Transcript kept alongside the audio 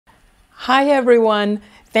Hi, everyone.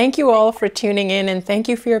 Thank you all for tuning in and thank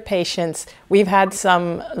you for your patience. We've had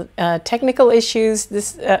some technical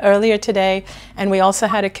issues earlier today, and we also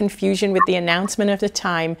had a confusion with the announcement of the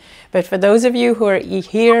time. But for those of you who are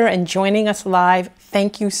here and joining us live,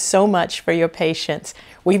 thank you so much for your patience.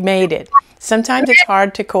 We've made it. Sometimes it's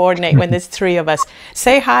hard to coordinate when there's three of us.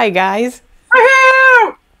 Say hi, guys.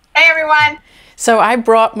 Woohoo! Hey, everyone. So I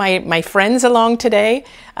brought my friends along today,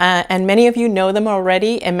 and many of you know them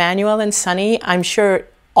already, Emmanuel and Sunny. I'm sure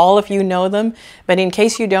all of you know them, but in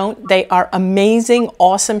case you don't, they are amazing,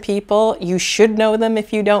 awesome people. You should know them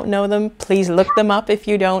if you don't know them. Please look them up if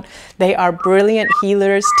you don't. They are brilliant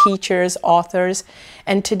healers, teachers, authors.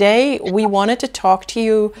 And today we wanted to talk to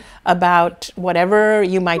you about whatever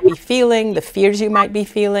you might be feeling, the fears you might be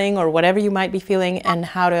feeling, or whatever you might be feeling, and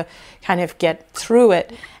how to kind of get through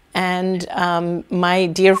it. And my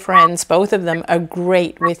dear friends, both of them, are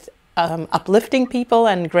great with uplifting people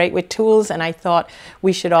and great with tools. And I thought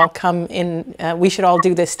we should all come in, we should all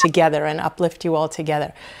do this together and uplift you all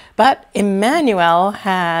together. But Emmanuel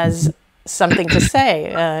has something to say.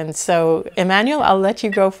 And so, Emmanuel, I'll let you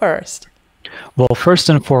go first. Well, first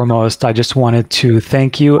and foremost, I just wanted to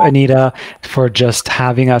thank you, Anita, for just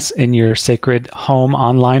having us in your sacred home,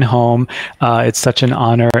 online home. It's such an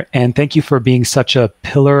honor. And thank you for being such a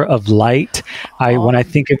pillar of light. When I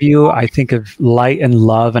think of you, I think of light and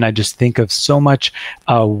love. And I just think of so much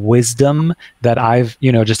wisdom that I've,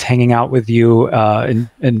 just hanging out with you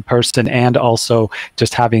in person, and also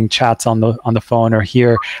just having chats on the phone or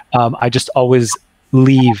here. I just always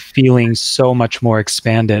leave feeling so much more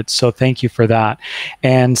expanded. So thank you for that.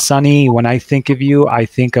 And Sunny, when I think of you, I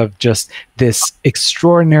think of just this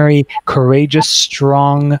extraordinary, courageous,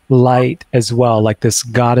 strong light as well, like this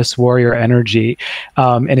goddess warrior energy.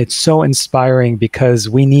 And it's so inspiring because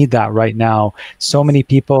we need that right now. So many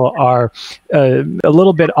people are a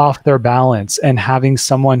little bit off their balance, and having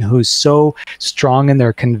someone who's so strong in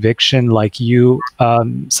their conviction like you,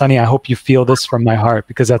 Sunny, I hope you feel this from my heart,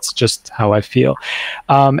 because that's just how I feel.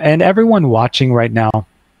 And everyone watching right now,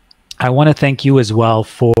 I want to thank you as well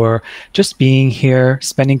for just being here,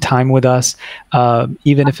 spending time with us.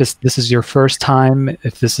 Even if this is your first time,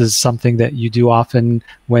 if this is something that you do often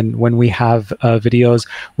when we have videos,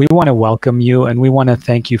 we want to welcome you, and we want to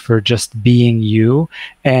thank you for just being you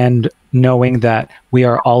and knowing that we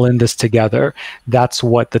are all in this together. That's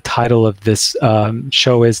what the title of this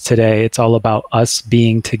show is today. It's all about us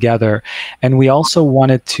being together. And we also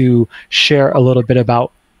wanted to share a little bit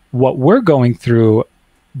about what we're going through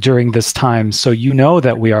during this time, so you know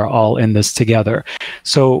that we are all in this together.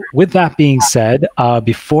 So with that being said,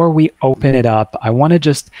 before we open it up, I want to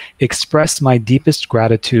just express my deepest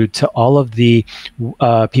gratitude to all of the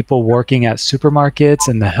people working at supermarkets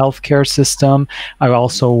and the healthcare system. I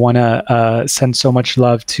also want to send so much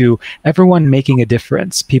love to everyone making a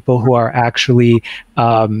difference, people who are actually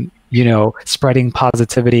spreading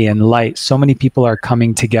positivity and light. So many people are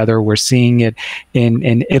coming together. We're seeing it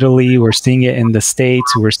in Italy. We're seeing it in the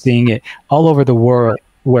States. We're seeing it all over the world,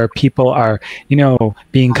 where people are,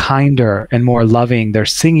 being kinder and more loving. They're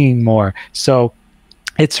singing more. So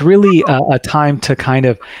it's really a time to kind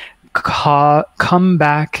of come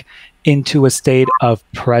back into a state of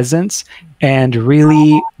presence and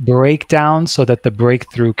really break down so that the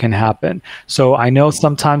breakthrough can happen. So I know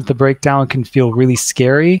sometimes the breakdown can feel really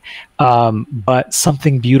scary, but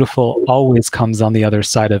something beautiful always comes on the other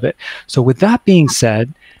side of it. So with that being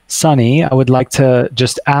said, Sunny, I would like to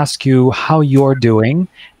just ask you how you're doing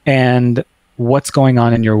and what's going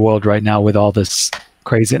on in your world right now with all this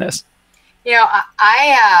craziness.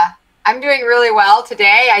 I'm doing really well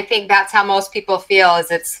today. I think that's how most people feel, is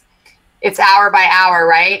it's hour by hour,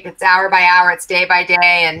 right? It's hour by hour, it's day by day.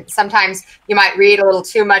 And sometimes you might read a little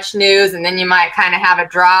too much news, and then you might kind of have a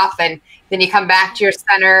drop, and then you come back to your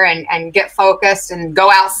center and get focused and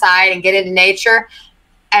go outside and get into nature,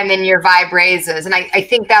 and then your vibe raises. And I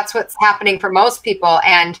think that's what's happening for most people.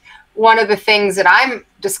 And one of the things that I'm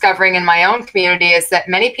discovering in my own community is that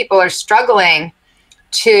many people are struggling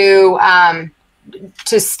to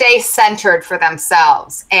stay centered for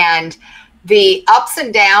themselves. And the ups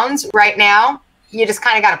and downs right now, you just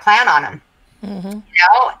kind of got to plan on them.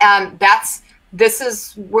 Mm-hmm. This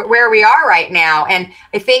is where we are right now. And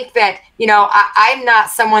I think that, I'm not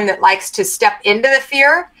someone that likes to step into the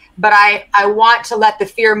fear, but I want to let the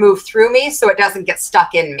fear move through me so it doesn't get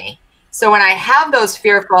stuck in me. So when I have those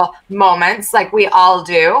fearful moments, like we all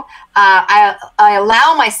do, I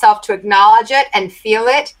allow myself to acknowledge it and feel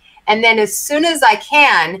it. And then as soon as I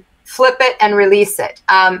can, flip it and release it.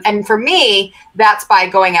 And for me, that's by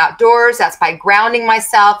going outdoors. That's by grounding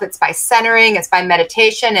myself. It's by centering. It's by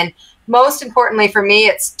meditation. And most importantly for me,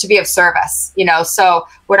 it's to be of service, you know. So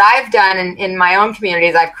what I've done in my own community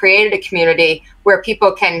is I've created a community where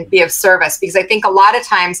people can be of service, because I think a lot of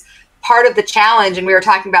times part of the challenge, and we were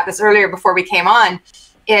talking about this earlier before we came on,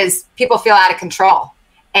 is people feel out of control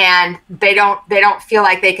and they don't feel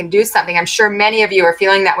like they can do something. I'm sure many of you are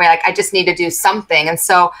feeling that way, like I just need to do something. And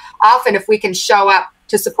so often if we can show up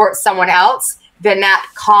to support someone else, then that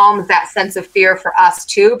calms that sense of fear for us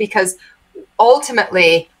too, because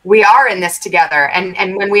ultimately we are in this together.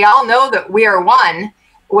 And when we all know that we are one,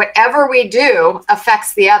 whatever we do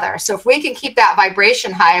affects the other. So if we can keep that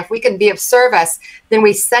vibration high, if we can be of service, then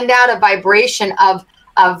we send out a vibration of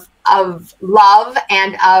love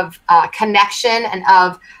and of connection and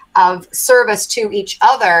of service to each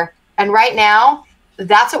other. And right now,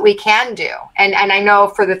 that's what we can do. And I know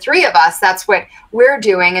for the three of us, that's what we're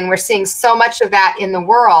doing. And we're seeing so much of that in the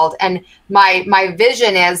world. And my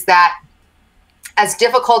vision is that as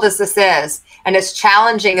difficult as this is, and as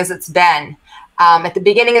challenging as it's been, at the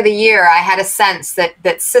beginning of the year, I had a sense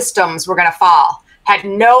that systems were going to fall. Had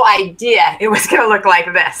no idea it was going to look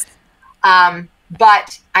like this.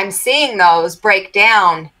 But I'm seeing those break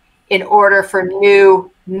down in order for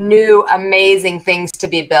new, amazing things to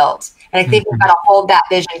be built. And I think we've got to hold that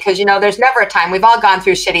vision, because, you know, there's never a time. We've all gone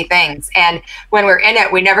through shitty things. And when we're in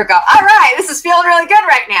it, we never go, all right, this is feeling really good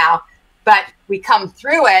right now. But we come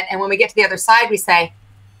through it. And when we get to the other side, we say,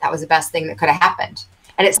 that was the best thing that could have happened.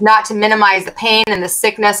 And it's not to minimize the pain and the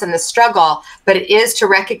sickness and the struggle, but it is to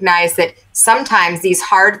recognize that sometimes these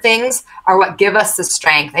hard things are what give us the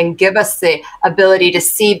strength and give us the ability to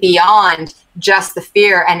see beyond just the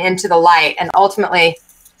fear and into the light. And ultimately,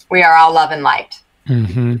 we are all love and light.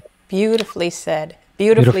 Mm-hmm. Beautifully said.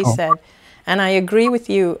 Beautifully said. And I agree with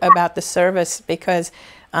you about the service, because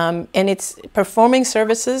and it's performing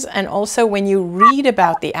services, and also when you read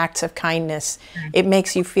about the acts of kindness, it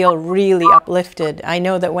makes you feel really uplifted. I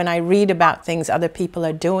know that when I read about things other people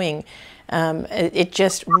are doing, it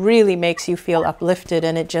just really makes you feel uplifted,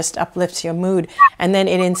 and it just uplifts your mood. And then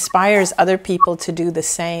it inspires other people to do the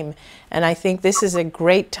same. And I think this is a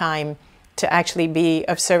great time to actually be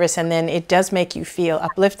of service, and then it does make you feel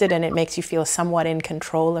uplifted, and it makes you feel somewhat in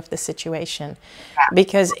control of the situation.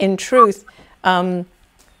 Because in truth,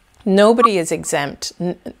 nobody is exempt.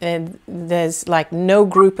 There's like no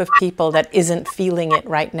group of people that isn't feeling it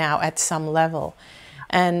right now at some level.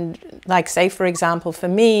 And like, say, for example, for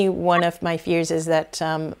me, one of my fears is that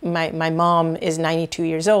my mom is 92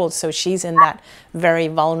 years old, so she's in that very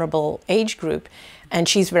vulnerable age group. And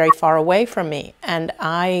she's very far away from me, and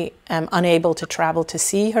I am unable to travel to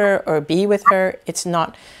see her or be with her. It's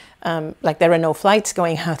not like there are no flights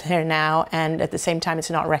going out there now, and at the same time, it's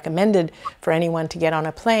not recommended for anyone to get on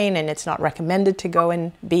a plane, and it's not recommended to go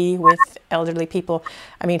and be with elderly people.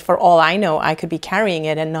 I mean, for all I know, I could be carrying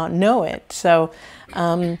it and not know it. So,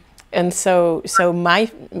 and so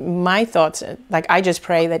my thoughts, like, I just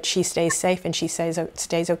pray that she stays safe and she stays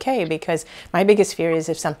okay, because my biggest fear is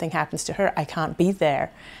if something happens to her, I can't be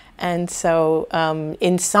there. And so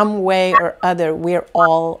in some way or other, we're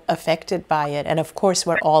all affected by it. And of course,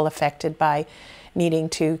 we're all affected by needing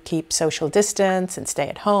to keep social distance and stay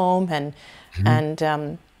at home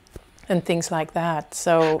and things like that.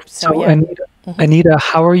 So yeah. Anita,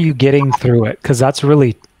 how are you getting through it? Because that's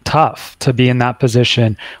really tough to be in that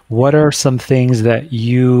position. What are some things that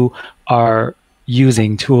you are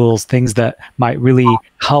using, tools, things that might really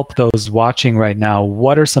help those watching right now?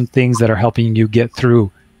 What are some things that are helping you get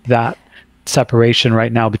through that separation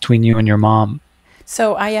right now between you and your mom?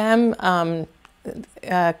 So I am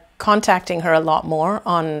contacting her a lot more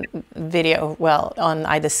on video, well, on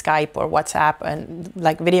either Skype or WhatsApp, and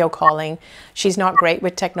like video calling. She's not great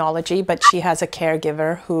with technology, but she has a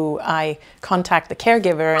caregiver who I contact the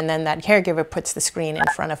caregiver, and then that caregiver puts the screen in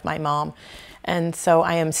front of my mom. And so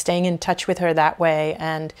I am staying in touch with her that way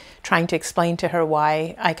and trying to explain to her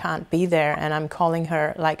why I can't be there. And I'm calling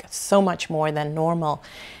her like so much more than normal.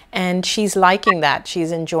 And she's liking that.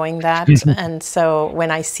 She's enjoying that. And so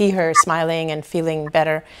when I see her smiling and feeling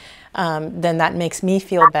better, then that makes me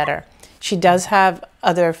feel better. She does have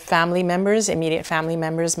other family members, immediate family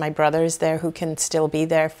members. My brother is there who can still be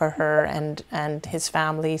there for her and his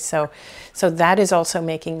family. So that is also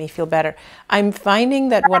making me feel better. I'm finding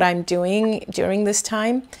that what I'm doing during this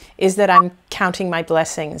time is that I'm counting my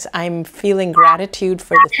blessings. I'm feeling gratitude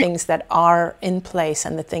for the things that are in place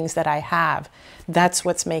and the things that I have. That's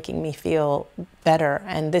what's making me feel better.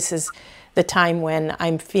 And this is the time when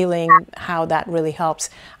I'm feeling how that really helps.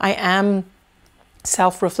 I am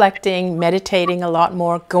self-reflecting, meditating a lot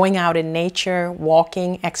more, going out in nature,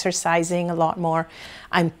 walking, exercising a lot more.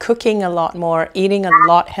 I'm cooking a lot more, eating a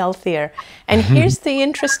lot healthier. And here's the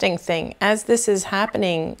interesting thing, as this is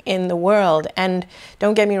happening in the world, and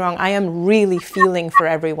don't get me wrong, I am really feeling for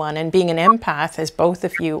everyone, and being an empath, as both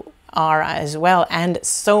of you are as well, and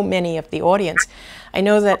so many of the audience, I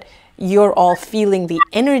know that you're all feeling the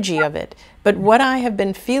energy of it. But what I have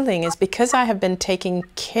been feeling is, because I have been taking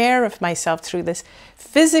care of myself through this,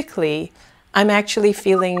 physically, I'm actually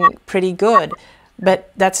feeling pretty good.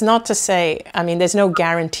 But that's not to say, I mean, there's no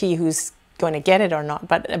guarantee who's going to get it or not.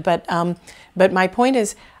 But my point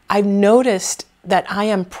is, I've noticed that I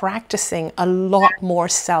am practicing a lot more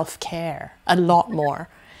self-care, a lot more.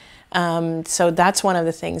 So that's one of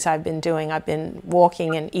the things I've been doing. I've been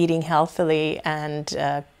walking and eating healthily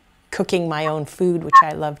and cooking my own food, which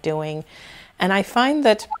I love doing. And I find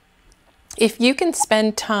that if you can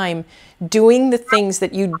spend time doing the things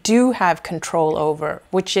that you do have control over,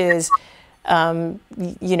 which is,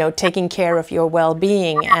 you know, taking care of your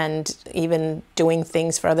well-being and even doing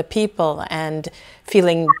things for other people and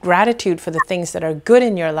feeling gratitude for the things that are good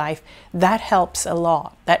in your life, that helps a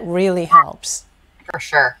lot. That really helps. For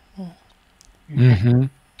sure. Mm-hmm.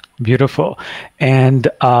 Beautiful. And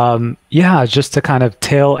yeah, just to kind of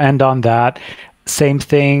tail end on that, same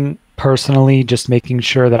thing personally, just making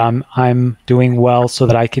sure that I'm doing well so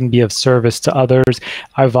that I can be of service to others.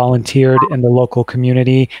 I volunteered in the local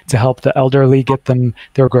community to help the elderly get them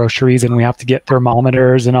their groceries, and we have to get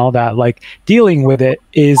thermometers and all that. Like, dealing with it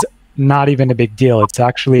is not even a big deal. It's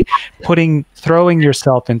actually throwing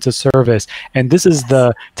yourself into service. And this is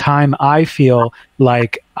the time I feel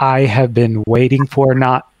like I have been waiting for,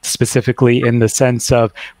 not specifically in the sense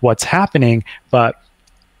of what's happening, but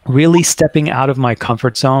really stepping out of my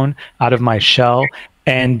comfort zone, out of my shell,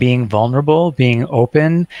 and being vulnerable, being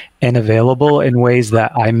open and available in ways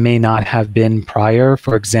that I may not have been prior.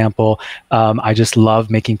 For example, I just love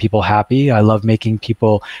making people happy. I love making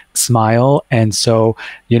people smile. And so,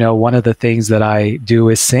 you know, one of the things that I do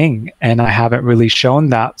is sing, and I haven't really shown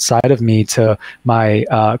that side of me to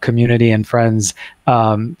my community and friends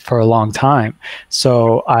for a long time.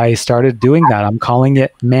 So I started doing that. I'm calling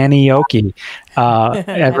it Manioki.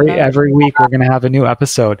 Every week we're going to have a new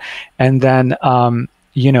episode. And then,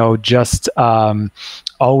 you know, just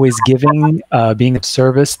always giving, being of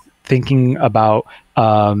service, thinking about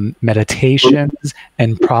meditations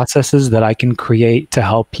and processes that I can create to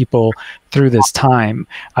help people through this time.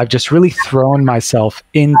 I've just really thrown myself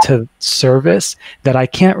into service that I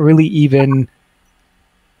can't really even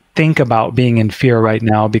think about being in fear right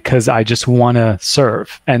now, because I just want to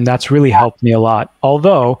serve. And that's really helped me a lot.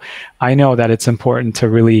 Although I know that it's important to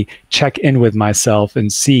really check in with myself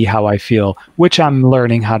and see how I feel, which I'm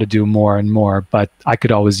learning how to do more and more, but I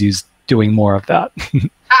could always use doing more of that.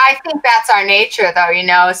 I think that's our nature, though, you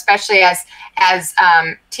know, especially as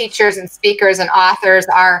teachers and speakers and authors,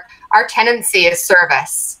 our tendency is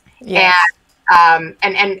service. Yes.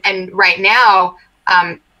 And right now,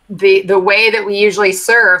 the way that we usually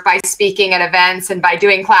serve by speaking at events and by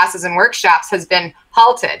doing classes and workshops has been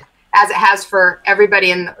halted, as it has for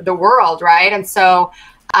everybody in the world, right? And so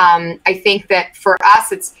I think that for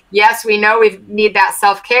us, it's, yes, we know we need that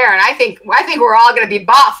self-care. And I think we're all going to be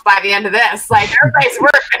buff by the end of this. Like, everybody's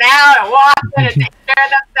working out and walking and taking care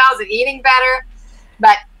of themselves and eating better.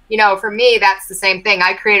 But, you know, for me, that's the same thing.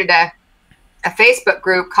 I created a Facebook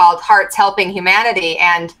group called Hearts Helping Humanity,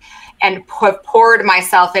 and have poured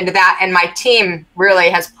myself into that. And my team really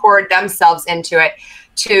has poured themselves into it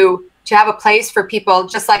to have a place for people,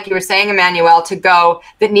 just like you were saying, Emmanuel, to go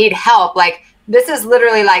that need help. Like, this is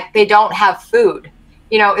literally like they don't have food.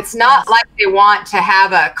 You know, it's not like they want to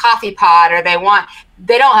have a coffee pot, or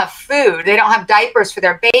they don't have food. They don't have diapers for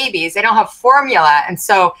their babies. They don't have formula. And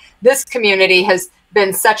so this community has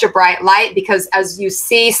been such a bright light, because as you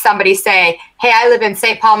see somebody say, hey, I live in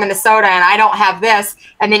St. Paul, Minnesota, and I don't have this.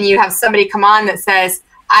 And then you have somebody come on that says,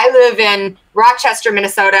 I live in Rochester,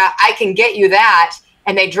 Minnesota, I can get you that.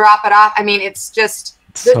 And they drop it off. I mean, it's just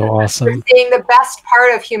so awesome. We're seeing the best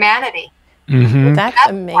part of humanity. Mm-hmm. That's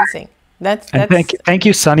amazing. That's thank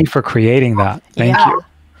you, Sunny, for creating that. Thank you.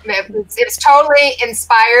 It's totally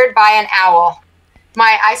inspired by an owl.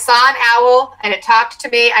 I saw an owl and it talked to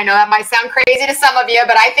me. I know that might sound crazy to some of you,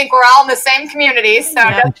 but I think we're all in the same community, so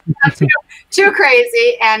that's not too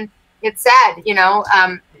crazy. And it said, you know,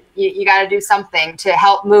 you got to do something to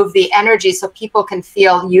help move the energy so people can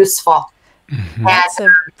feel useful. Mm-hmm. That's a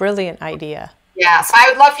brilliant idea. Yeah, so I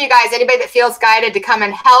would love for you guys, anybody that feels guided, to come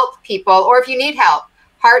and help people, or if you need help,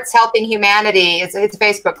 Hearts Helping Humanity. It's a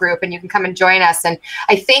Facebook group, and you can come and join us. And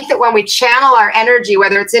I think that when we channel our energy,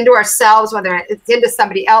 whether it's into ourselves, whether it's into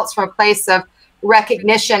somebody else from a place of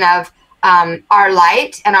recognition of our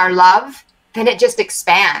light and our love, then it just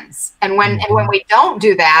expands. And when we don't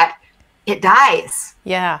do that, it dies.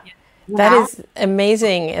 Yeah. That is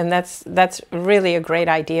amazing, and that's really a great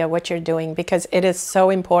idea what you're doing, because it is so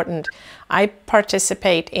important. I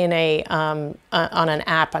participate in on an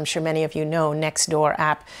app, I'm sure many of you know, Nextdoor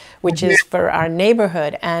app, which is for our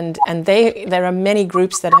neighborhood, and there are many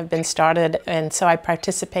groups that have been started, and so I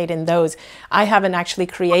participate in those. I haven't actually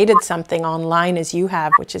created something online as you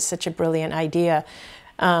have, which is such a brilliant idea.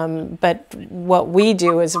 But what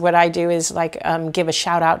I do is like give a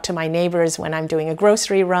shout out to my neighbors when I'm doing a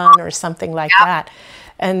grocery run or something like that.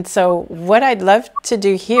 And so what I'd love to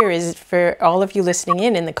do here is for all of you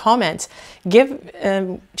listening in the comments,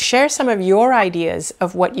 share some of your ideas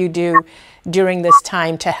of what you do during this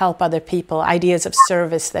time to help other people, ideas of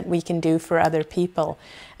service that we can do for other people.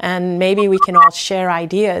 And maybe we can all share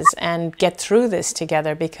ideas and get through this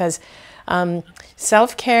together, because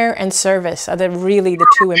self-care and service are really the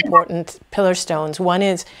two important pillar stones. One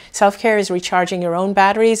is self-care is recharging your own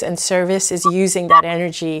batteries, and service is using that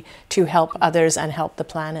energy to help others and help the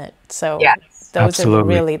planet. So those are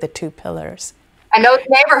really the two pillars. And those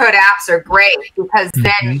neighborhood apps are great, because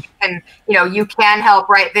then you can help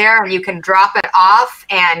right there, and you can drop it off,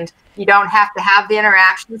 and you don't have to have the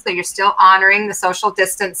interaction, so you're still honoring the social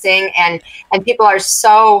distancing, and people are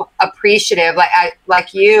so appreciative.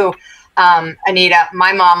 Like you, Anita,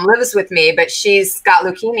 my mom lives with me, but she's got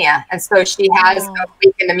leukemia, and so she has a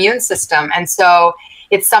weakened immune system, and so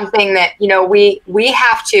it's something that we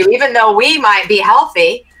have to, even though we might be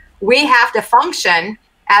healthy, we have to function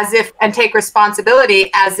as if, and take responsibility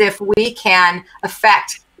as if we can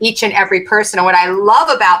affect each and every person. And what I love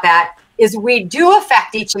about that is we do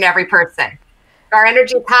affect each and every person. If our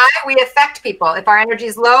energy is high, we affect people. If our energy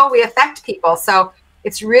is low, we affect people. So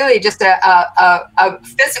it's really just a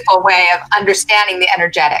physical way of understanding the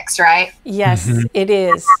energetics, right? Yes, it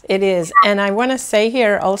is. It is. And I want to say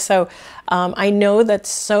here also, I know that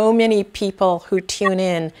so many people who tune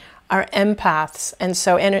in are empaths. And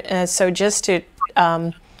so just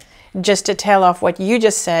to tail off what you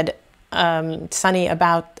just said, Sunny,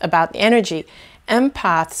 about the energy,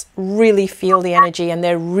 empaths really feel the energy, and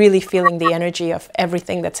they're really feeling the energy of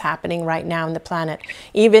everything that's happening right now on the planet.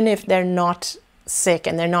 Even if they're not sick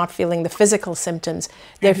and they're not feeling the physical symptoms,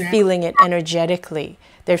 they're feeling it energetically.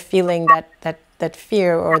 They're feeling that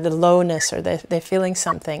fear or the lowness, or they're feeling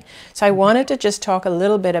something. So I wanted to just talk a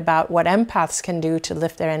little bit about what empaths can do to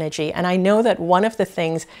lift their energy. And I know that one of the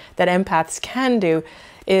things that empaths can do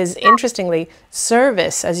is, interestingly,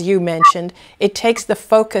 service, as you mentioned. It takes the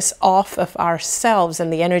focus off of ourselves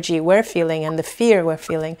and the energy we're feeling and the fear we're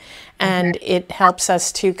feeling, and it helps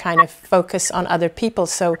us to kind of focus on other people.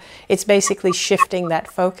 So it's basically shifting that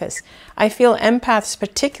focus. I feel empaths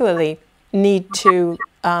particularly need to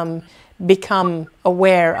become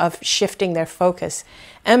aware of shifting their focus.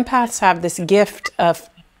 Empaths have this gift of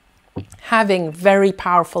having very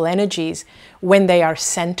powerful energies when they are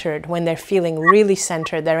centered, when they're feeling really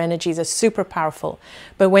centered. Their energies are super powerful.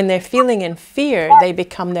 But when they're feeling in fear, they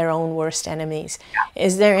become their own worst enemies.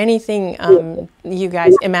 Is there anything, you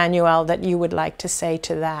guys, Emmanuel, that you would like to say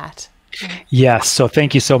to that? Yes. So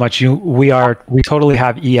thank you so much. We totally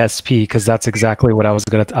have ESP, because that's exactly what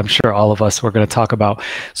I'm sure all of us were going to talk about.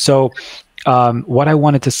 So what I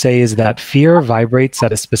wanted to say is that fear vibrates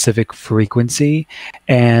at a specific frequency.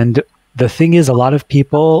 And the thing is, a lot of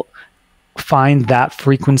people find that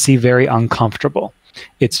frequency very uncomfortable.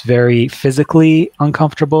 It's very physically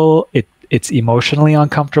uncomfortable. It's emotionally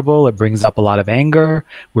uncomfortable. It brings up a lot of anger.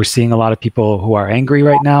 We're seeing a lot of people who are angry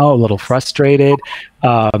right now, a little frustrated,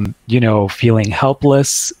 feeling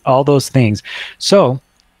helpless, all those things. So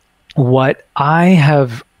what I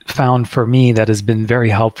have found for me that has been very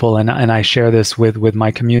helpful, and I share this with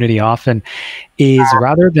my community often, is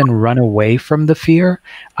rather than run away from the fear,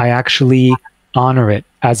 I actually honor it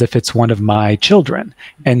as if it's one of my children.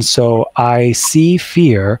 And so I see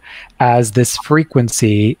fear as this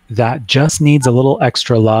frequency that just needs a little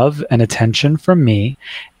extra love and attention from me.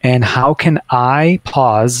 And how can I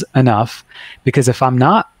pause enough? Because if I'm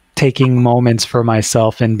not taking moments for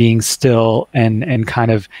myself and being still and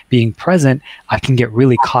kind of being present, I can get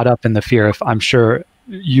really caught up in the fear. If I'm sure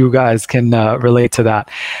you guys can relate to that.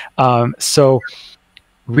 So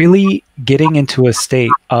really getting into a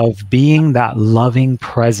state of being that loving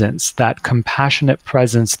presence, that compassionate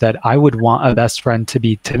presence that I would want a best friend to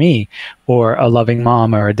be to me, or a loving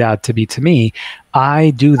mom or a dad to be to me.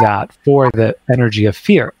 I do that for the energy of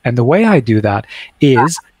fear. And the way I do that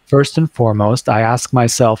is, first and foremost, I ask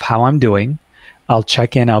myself how I'm doing. I'll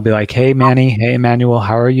check in. I'll be like, hey, Manny, hey, Emmanuel,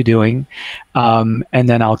 how are you doing? And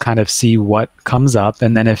then I'll kind of see what comes up.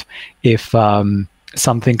 And then if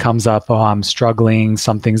something comes up, oh, I'm struggling,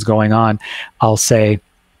 something's going on, I'll say,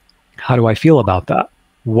 how do I feel about that?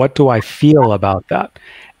 What do I feel about that?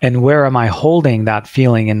 And where am I holding that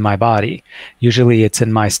feeling in my body? Usually it's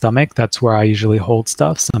in my stomach. That's where I usually hold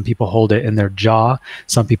stuff. Some people hold it in their jaw.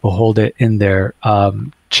 Some people hold it in their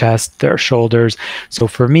chest, their shoulders. So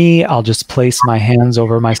for me, I'll just place my hands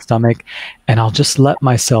over my stomach and I'll just let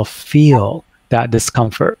myself feel that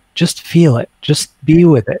discomfort. Just feel it. Just be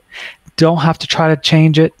with it. Don't have to try to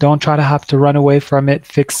change it. Don't try to have to run away from it,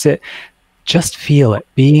 fix it. Just feel it,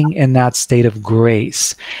 being in that state of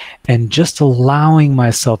grace and just allowing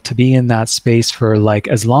myself to be in that space for like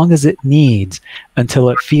as long as it needs, until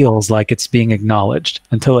it feels like it's being acknowledged,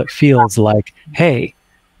 until it feels like, hey,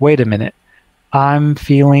 wait a minute, I'm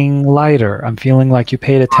feeling lighter. I'm feeling like you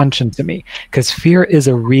paid attention to me. Because fear is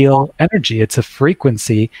a real energy. It's a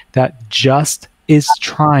frequency that just is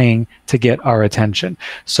trying to get our attention.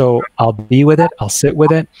 So I'll be with it, I'll sit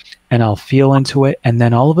with it, and I'll feel into it. And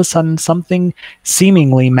then all of a sudden, something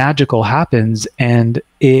seemingly magical happens and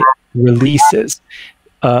it releases.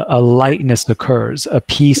 A lightness occurs, a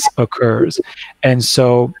peace occurs. And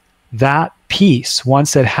so that peace,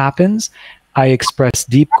 once it happens, I express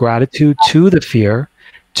deep gratitude to the fear,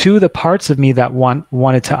 to the parts of me that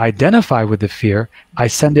wanted to identify with the fear. I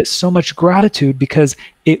send it so much gratitude because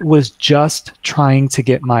it was just trying to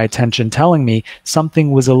get my attention, telling me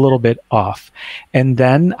something was a little bit off. And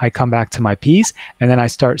then I come back to my peace, and then I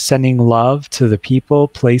start sending love to the people,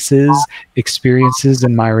 places, experiences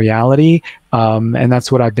in my reality. And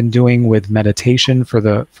that's what I've been doing with meditation for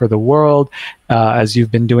the world, as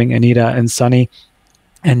you've been doing, Anita and Sunny.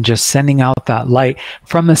 And just sending out that light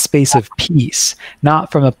from a space of peace,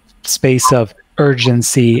 not from a space of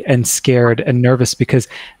urgency and scared and nervous, because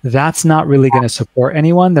that's not really going to support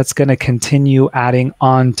anyone. That's going to continue adding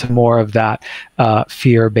on to more of that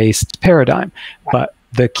fear-based paradigm. But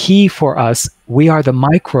the key for us, we are the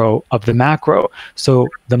micro of the macro. So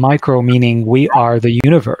the micro meaning we are the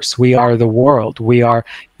universe, we are the world, we are,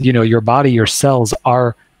 your body, your cells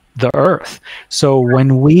are the earth. So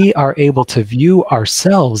when we are able to view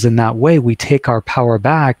ourselves in that way, we take our power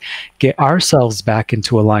back, get ourselves back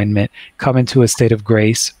into alignment, come into a state of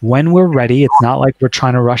grace. When we're ready, it's not like we're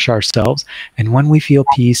trying to rush ourselves. And when we feel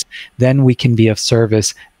peace, then we can be of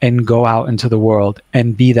service and go out into the world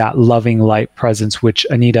and be that loving light presence, which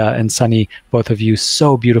Anita and Sunny, both of you,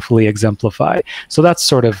 so beautifully exemplify. So that's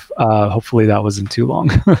sort of, hopefully that wasn't too long.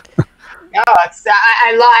 No,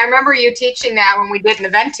 I remember you teaching that when we did an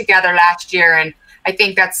event together last year, and I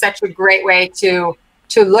think that's such a great way to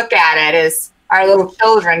look at it as our little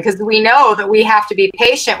children, because we know that we have to be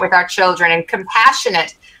patient with our children and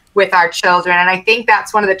compassionate with our children, and I think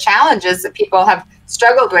that's one of the challenges that people have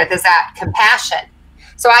struggled with, is that compassion.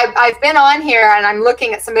 So I've been on here and I'm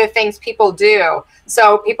looking at some of the things people do.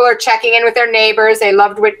 So people are checking in with their neighbors. They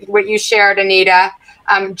loved what you shared, Anita.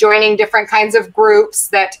 Joining different kinds of groups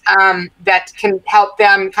that can help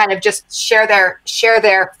them kind of just share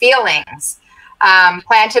their feelings.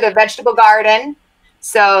 Planted a vegetable garden,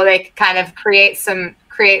 so they can kind of create some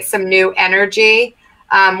new energy.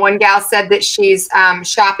 One gal said that she's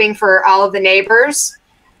shopping for all of the neighbors.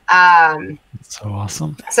 That's so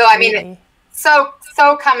awesome. So I mean, so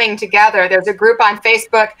coming together. There's a group on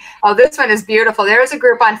Facebook. Oh, this one is beautiful. There's a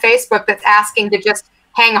group on Facebook that's asking to just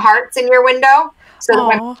hang hearts in your window. So that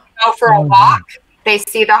when people go for a walk, they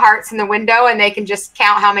see the hearts in the window and they can just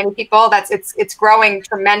count how many people. It's growing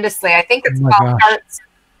tremendously. I think it's called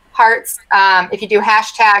hearts. If you do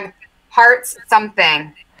hashtag hearts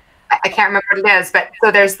something, I can't remember what it is, but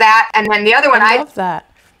so there's that. And then the other one, I love that.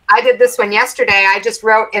 I did this one yesterday. I just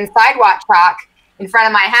wrote in sidewalk chalk in front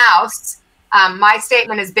of my house. My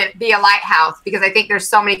statement is be a lighthouse, because I think there's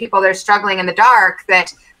so many people that are struggling in the dark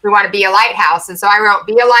that we want to be a lighthouse. And so I wrote,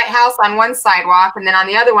 be a lighthouse on one sidewalk. And then on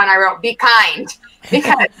the other one, I wrote, be kind,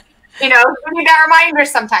 because, we need that reminder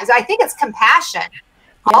sometimes. I think it's compassion.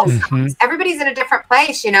 Yes. Everybody's in a different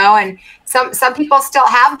place, and some people still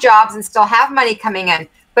have jobs and still have money coming in,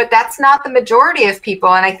 but that's not the majority of people.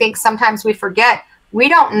 And I think sometimes we forget, we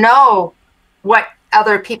don't know what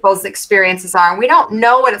other people's experiences are. And we don't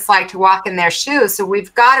know what it's like to walk in their shoes. So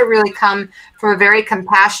we've got to really come from a very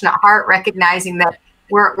compassionate heart, recognizing that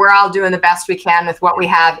we're all doing the best we can with what we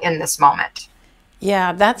have in this moment.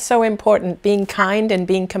 Yeah, that's so important, being kind and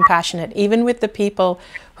being compassionate, even with the people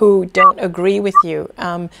who don't agree with you.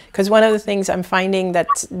 Because one of the things I'm finding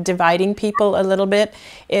that's dividing people a little bit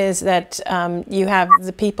is that you have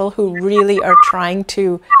the people who really are trying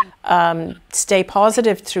to stay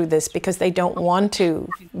positive through this because they don't want to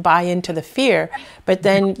buy into the fear. But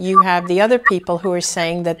then you have the other people who are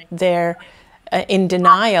saying that they're in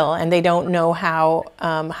denial and they don't know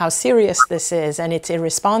how serious this is and it's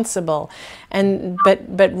irresponsible.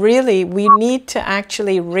 But really we need to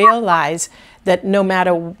actually realize that no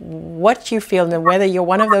matter what you feel, and whether you're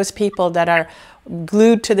one of those people that are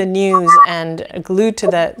glued to the news and glued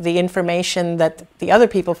to the information that the other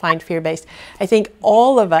people find fear-based, I think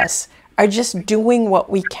all of us are just doing what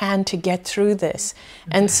we can to get through this.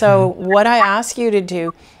 And so what I ask you to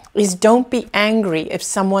do is don't be angry if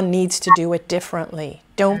someone needs to do it differently.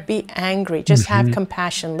 Don't be angry. Just have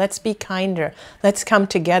compassion. Let's be kinder. Let's come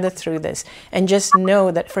together through this. And just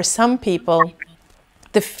know that for some people,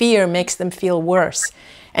 the fear makes them feel worse.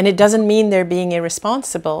 And it doesn't mean they're being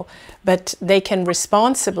irresponsible, but they can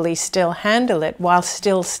responsibly still handle it while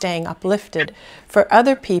still staying uplifted. For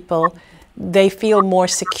other people, they feel more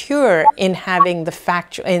secure in having the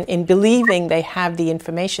factual, in believing they have the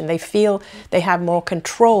information. They feel they have more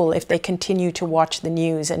control if they continue to watch the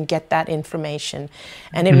news and get that information.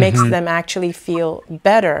 And it makes them actually feel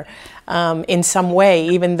better in some way,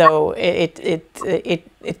 even though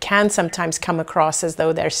it can sometimes come across as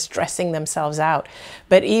though they're stressing themselves out.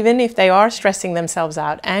 But even if they are stressing themselves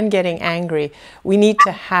out and getting angry, we need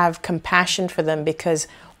to have compassion for them, because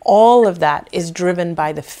all of that is driven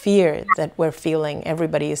by the fear that we're feeling,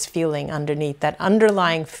 everybody is feeling underneath. That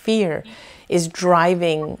underlying fear is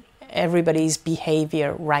driving everybody's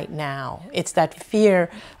behavior right now. It's that fear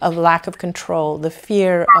of lack of control, the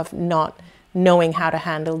fear of not knowing how to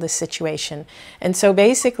handle the situation. And so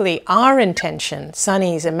basically our intention,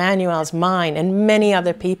 Sunny's, Emmanuel's, mine, and many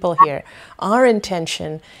other people here, our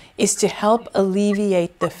intention is to help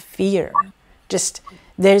alleviate the fear.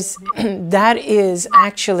 That is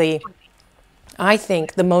actually, I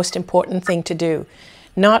think, the most important thing to do.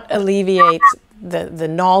 Not alleviate the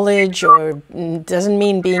knowledge, or doesn't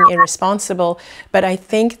mean being irresponsible, but I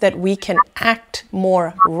think that we can act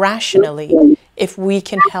more rationally if we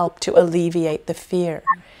can help to alleviate the fear.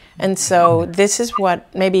 And so this is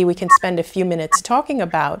what maybe we can spend a few minutes talking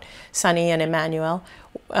about, Sunny and Emmanuel.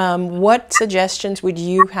 What suggestions would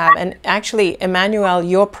you have? And actually, Emmanuel,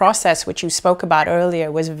 your process, which you spoke about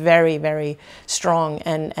earlier, was very, very strong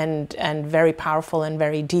and very powerful and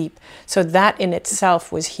very deep. So that in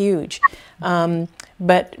itself was huge.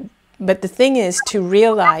 But the thing is to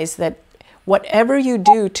realize that whatever you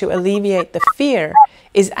do to alleviate the fear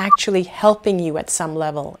is actually helping you at some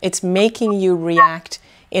level. It's making you react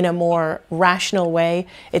in a more rational way.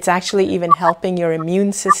 It's actually even helping your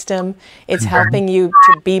immune system. It's helping you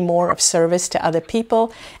to be more of service to other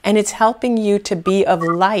people. And it's helping you to be of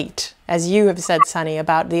light, as you have said, Sunny,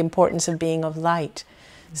 about the importance of being of light.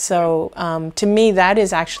 So to me, that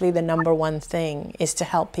is actually the number one thing, is to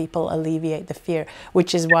help people alleviate the fear,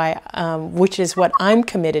 which is why, which is what I'm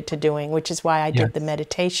committed to doing, which is why I did the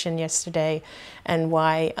meditation yesterday, and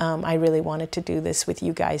why I really wanted to do this with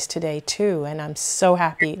you guys today too. And I'm so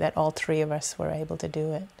happy that all three of us were able to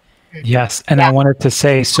do it. Yes, and I wanted to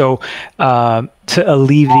say, so to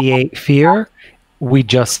alleviate fear, we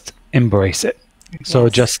just embrace it. So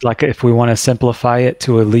just like if we want to simplify it,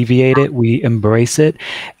 to alleviate it, we embrace it.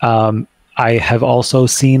 I have also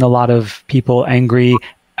seen a lot of people angry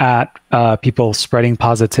at people spreading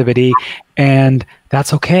positivity, and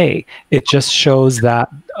that's okay. It just shows that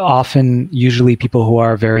often, usually people who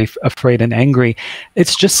are very afraid and angry,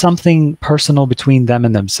 it's just something personal between them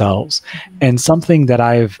and themselves. And something that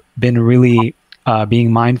I've been really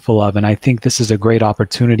being mindful of, and I think this is a great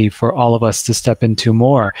opportunity for all of us to step into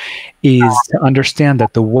more, is to understand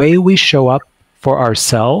that the way we show up for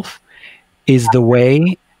ourselves is the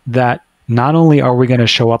way that not only are we going to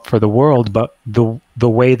show up for the world, but the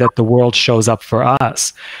way that the world shows up for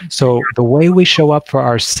us. So the way we show up for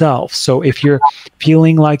ourselves. So if you're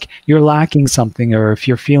feeling like you're lacking something, or if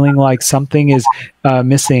you're feeling like something is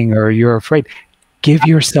missing, or you're afraid, give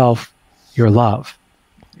yourself your love.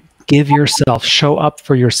 Give yourself, show up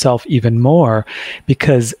for yourself even more,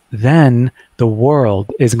 because then the world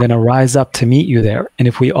is going to rise up to meet you there. And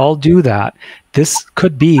if we all do that, this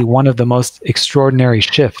could be one of the most extraordinary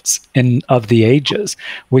shifts of the ages.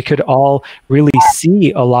 We could all really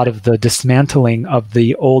see a lot of the dismantling of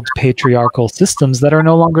the old patriarchal systems that are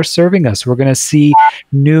no longer serving us. We're going to see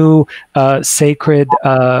new sacred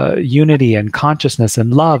unity and consciousness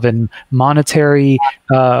and love and monetary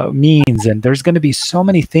means. And there's going to be so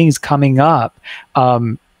many things coming up.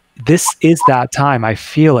 This is that time. I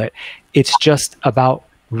feel it. It's just about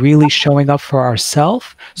really showing up for ourselves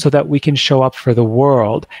so that we can show up for the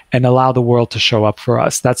world and allow the world to show up for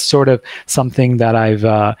us. That's sort of something that I've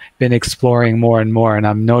been exploring more and more, and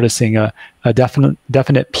I'm noticing a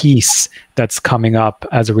definite peace that's coming up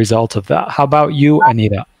as a result of that. How about you,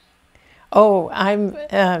 Anita? Oh, I'm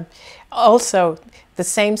also the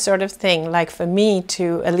same sort of thing. Like for me,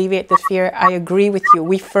 to alleviate the fear, I agree with you.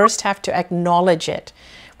 We first have to acknowledge it.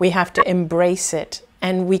 We have to embrace it.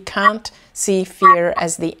 And we can't see fear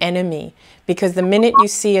as the enemy, because the minute you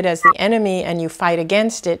see it as the enemy and you fight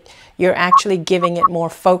against it, you're actually giving it more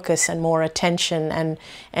focus and more attention,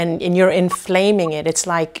 and you're inflaming it. It's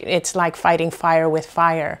like fighting fire with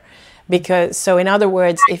fire. So in other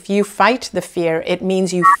words, if you fight the fear, it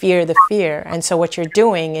means you fear the fear. And so what you're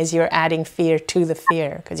doing is you're adding fear to the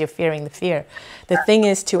fear because you're fearing the fear. The thing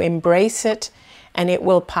is to embrace it, and it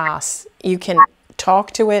will pass. You can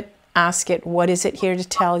talk to it, ask it, what is it here to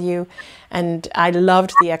tell you? And I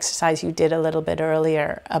loved the exercise you did a little bit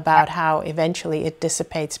earlier about how eventually it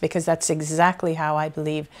dissipates, because that's exactly how I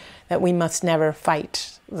believe that we must never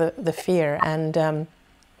fight the fear. And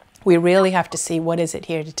we really have to see, what is it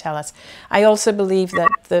here to tell us? I also believe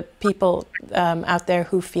that the people out there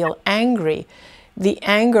who feel angry, the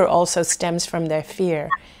anger also stems from their fear.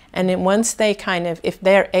 And then once they if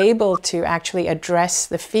they're able to actually address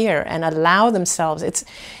the fear and allow themselves,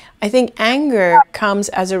 I think anger comes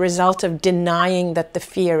as a result of denying that the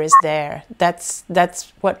fear is there. That's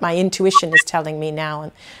what my intuition is telling me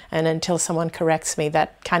now. And until someone corrects me,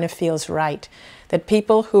 that kind of feels right. That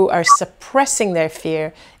people who are suppressing their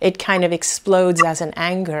fear, it kind of explodes as an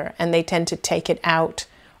anger, and they tend to take it out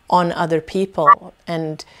on other people.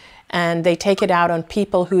 And they take it out on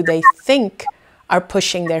people who they think are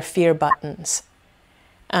pushing their fear buttons.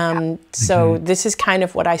 So this is kind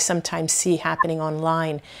of what I sometimes see happening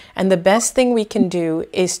online. And the best thing we can do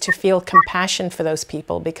is to feel compassion for those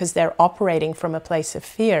people, because they're operating from a place of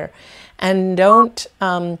fear. And don't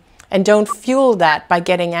fuel that by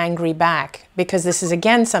getting angry back, because this is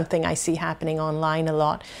again something I see happening online a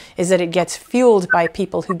lot, is that it gets fueled by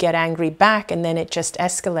people who get angry back, and then it just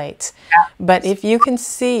escalates. But if you can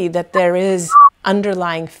see that there is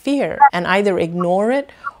underlying fear, and either ignore it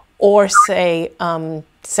or say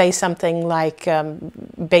something like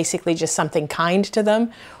basically just something kind to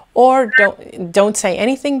them, or don't say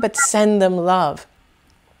anything but send them love.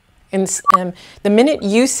 And the minute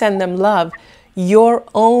you send them love, your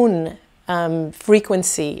own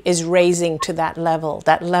frequency is raising to that level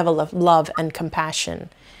of love and compassion,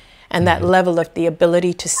 and that level of the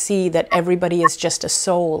ability to see that everybody is just a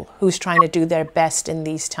soul who's trying to do their best in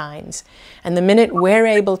these times. And the minute we're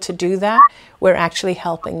able to do that, we're actually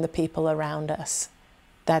helping the people around us.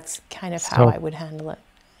 That's kind of how I would handle it.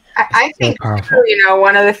 I think,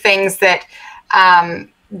 one of the things that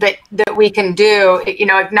that we can do,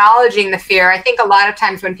 acknowledging the fear. I think a lot of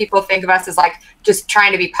times when people think of us as like just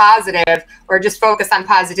trying to be positive or just focus on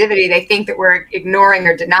positivity, they think that we're ignoring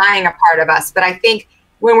or denying a part of us. But I think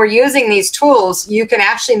when we're using these tools, you can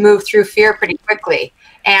actually move through fear pretty quickly.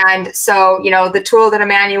 And so, the tool that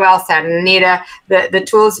Emmanuel said, and Anita, the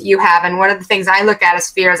tools you have, and one of the things I look at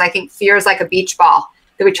as fear is I think fear is like a beach ball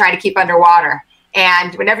that we try to keep underwater.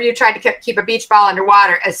 And whenever you try to keep a beach ball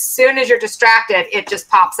underwater, as soon as you're distracted, it just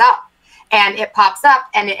pops up. And it pops up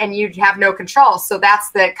and you have no control. So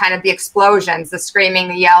that's the kind of the explosions, the screaming,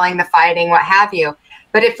 the yelling, the fighting, what have you.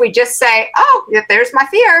 But if we just say, oh, there's my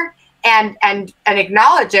fear, and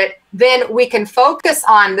acknowledge it, then we can focus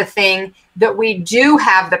on the thing that we do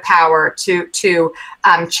have the power to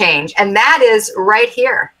change. And that is right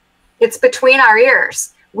here. It's between our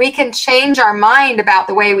ears. We can change our mind about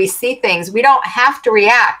the way we see things. We don't have to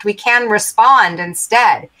react. We can respond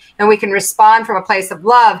instead. And we can respond from a place of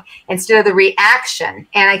love instead of the reaction.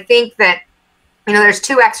 And I think that, there's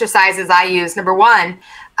two exercises I use. Number one,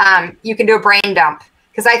 you can do a brain dump.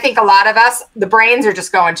 Because I think a lot of us, the brains are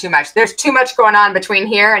just going too much. There's too much going on between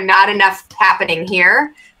here and not enough happening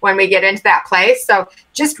here when we get into that place. So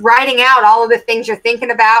just writing out all of the things you're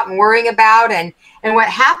thinking about and worrying about. And what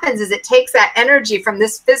happens is it takes that energy from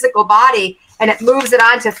this physical body and it moves it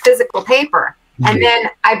onto physical paper. And then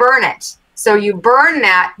I burn it. So you burn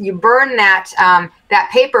that that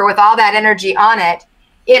paper with all that energy on it,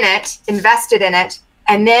 invested in it,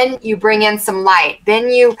 and then you bring in some light. Then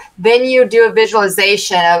you do a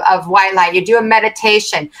visualization of white light. You do a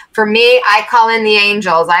meditation. For me, I call in the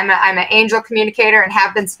angels. I'm an angel communicator and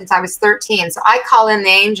have been since I was 13. So I call in the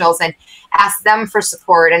angels and ask them for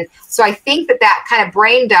support. And so I think that kind of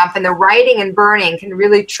brain dump and the writing and burning can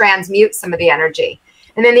really transmute some of the energy.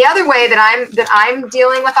 And then the other way that I'm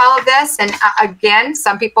dealing with all of this, and again,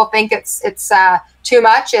 some people think it's too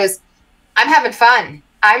much, is I'm having fun.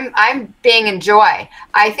 I'm being in joy.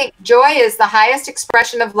 I think joy is the highest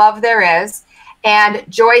expression of love there is, and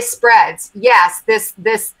joy spreads. Yes,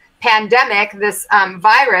 this pandemic, this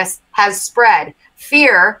virus has spread.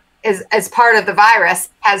 Fear is, as part of the virus,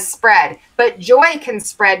 has spread, but joy can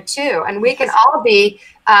spread too, and we can all be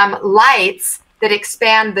lights that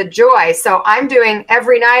expand the joy. So I'm doing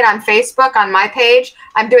every night on Facebook, on my page,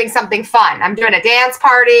 I'm doing something fun. I'm doing a dance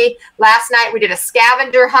party. Last night we did a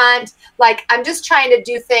scavenger hunt. Like, I'm just trying to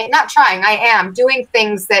do things, not trying, I am doing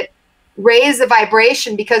things that raise the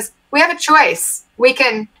vibration, because we have a choice. We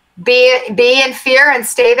can be in fear and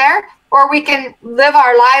stay there, or we can live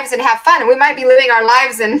our lives and have fun. And we might be living our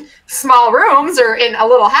lives in small rooms or in a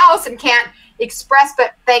little house and can't express,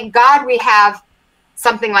 but thank God we have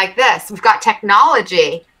something like this. We've got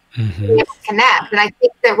technology to connect. And I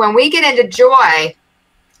think that when we get into joy,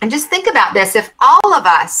 and just think about this, if all of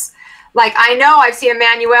us, like, I know I've seen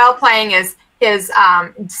Emmanuel playing his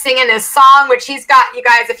singing his song, which he's got, you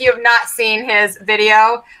guys, if you have not seen his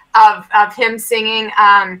video of him singing,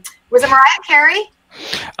 was it Mariah Carey?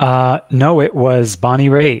 No, it was Bonnie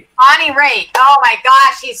Raitt. Bonnie Raitt. Oh my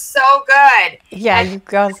gosh, he's so good. Yeah, you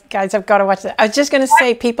guys have got to watch that. I was just going to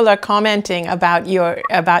say, people are commenting about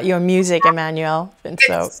your music, Emmanuel, and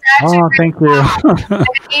so. Thank you.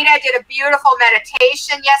 Anita did a beautiful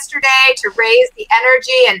meditation yesterday to raise the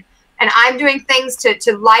energy, and I'm doing things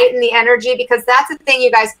to lighten the energy, because that's the thing,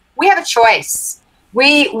 you guys. We have a choice.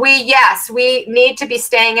 We need to be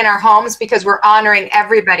staying in our homes because we're honoring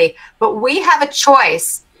everybody, but we have a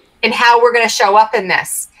choice in how we're going to show up in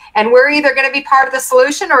this. And we're either going to be part of the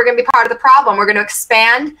solution or we're going to be part of the problem. We're going to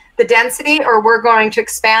expand the density or we're going to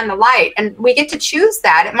expand the light. And we get to choose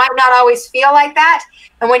that. It might not always feel like that.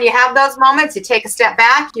 And when you have those moments, you take a step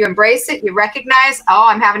back, you embrace it, you recognize, oh,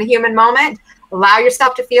 I'm having a human moment. Allow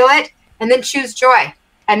yourself to feel it, and then choose joy,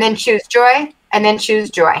 and then choose joy, and then choose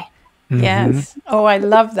joy. Yes. Oh, I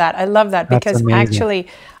love that. I love that, because actually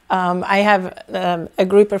I have a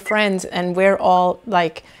group of friends, and we're all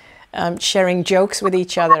like sharing jokes with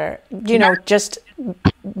each other, you know, just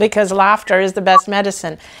because laughter is the best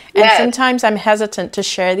medicine. And sometimes I'm hesitant to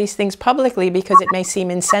share these things publicly because it may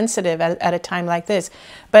seem insensitive at a time like this.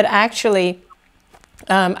 But actually,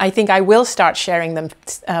 I think I will start sharing them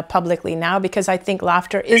publicly now, because I think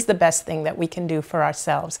laughter is the best thing that we can do for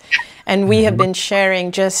ourselves. And we have been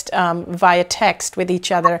sharing just via text with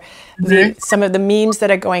each other some of the memes that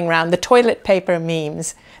are going around, the toilet paper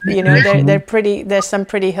memes. You know, there's some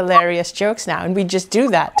pretty hilarious jokes now, and we just do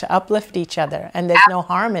that to uplift each other, and there's no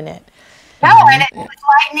harm in it. No, and it's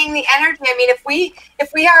lightening the energy. I mean, if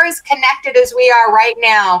we are as connected as we are right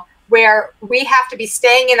now, where we have to be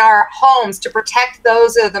staying in our homes to protect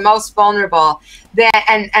those who are the most vulnerable, then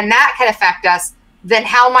and that can affect us, then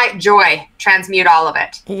how might joy transmute all of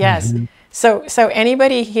it? Yes. So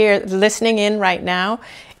anybody here listening in right now,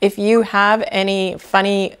 if you have any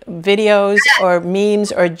funny videos or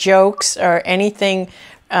memes or jokes or anything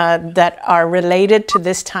that are related to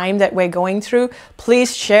this time that we're going through,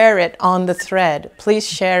 please share it on the thread. Please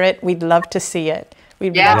share it. We'd love to see it.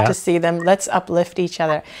 We'd love to see them. Let's uplift each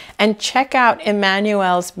other. And check out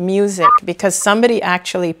Emmanuel's music, because somebody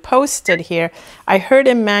actually posted here. I heard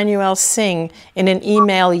Emmanuel sing in an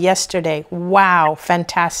email yesterday. Wow,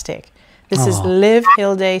 fantastic. This is Liv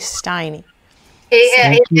Hilde Steiny.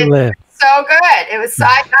 Thank you, Liv. So good. It was.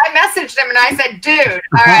 I messaged him and I said, "Dude,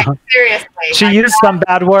 all right, seriously." She used some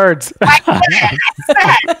bad words. I did.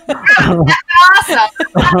 That's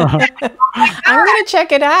awesome. I'm going to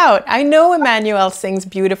check it out. I know Emmanuel sings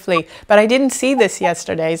beautifully, but I didn't see this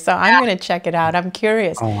yesterday, so I'm going to check it out. I'm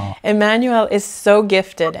curious. Emmanuel is so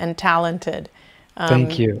gifted and talented.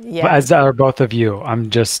 Thank you. As are both of you.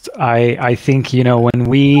 I think, you know, when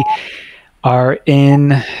we are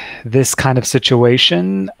in this kind of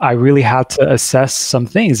situation, I really had to assess some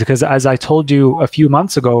things, because as I told you a few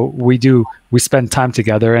months ago, we spend time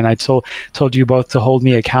together, and I told you both to hold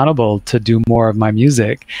me accountable to do more of my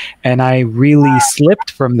music. And I really slipped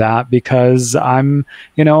from that because I'm,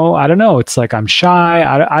 you know, I don't know, it's like I'm shy.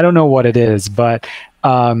 I don't know what it is, but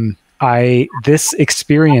this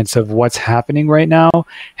experience of what's happening right now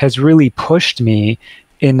has really pushed me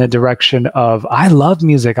in the direction of, I love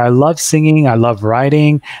music, I love singing, I love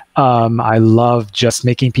writing, I love just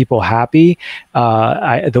making people happy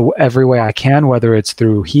every way I can, whether it's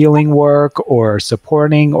through healing work or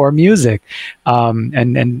supporting or music,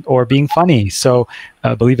 and or being funny. So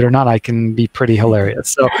believe it or not, I can be pretty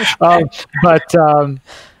hilarious. So,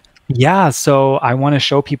 yeah, so I want to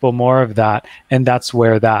show people more of that, and that's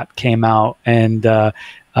where that came out. And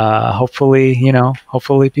hopefully,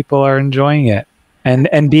 hopefully people are enjoying it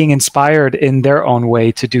and being inspired in their own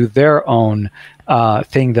way to do their own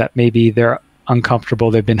thing that maybe they're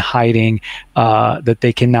uncomfortable, they've been hiding, that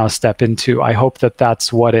they can now step into. I hope that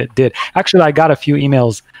that's what it did. Actually, I got a few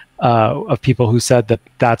emails of people who said that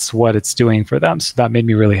that's what it's doing for them. So that made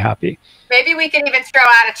me really happy. Maybe we can even throw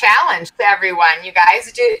out a challenge to everyone. You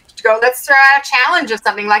guys let's throw out a challenge of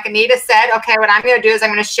something like Anita said. Okay, what I'm going to do is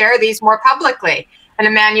I'm going to share these more publicly. And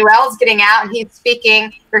Emmanuel's getting out and he's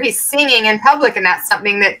speaking or he's singing in public, and that's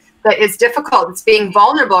something that is difficult. It's being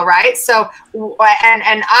vulnerable, right? So,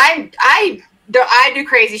 and I do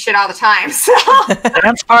crazy shit all the time. So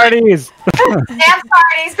dance parties, pajama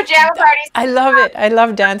parties. I love it. I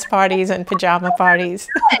love dance parties and pajama parties.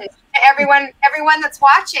 Everyone that's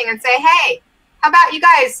watching, and say, hey, how about you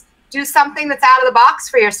guys do something that's out of the box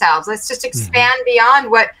for yourselves? Let's just expand beyond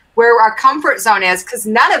where our comfort zone is, because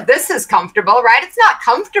none of this is comfortable, right? It's not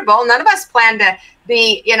comfortable. None of us plan to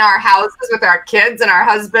be in our houses with our kids and our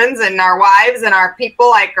husbands and our wives and our people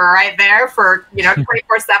like right there for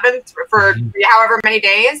 24/7 for however many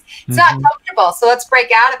days. It's not comfortable. So let's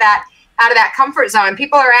break out of that comfort zone. And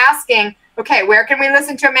people are asking, okay, where can we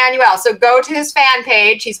listen to Emmanuel? So go to his fan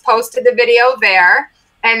page. He's posted the video there.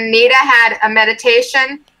 And Nita had a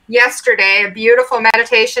meditation yesterday, a beautiful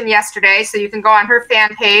meditation yesterday. So you can go on her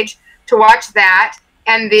fan page to watch that.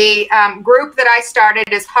 And the group that I started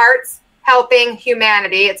is Hearts Helping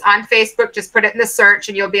Humanity. It's on Facebook. Just put it in the search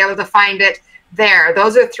and you'll be able to find it there.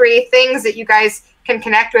 Those are 3 things that you guys can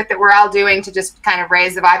connect with that we're all doing to just kind of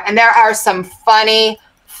raise the vibe. And there are some funny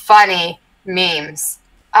memes.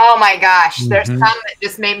 Oh my gosh. There's some that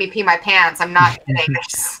just made me pee my pants. I'm not kidding. They're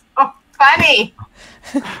so funny.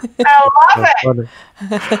 I love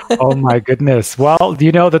it. Oh my goodness. Well,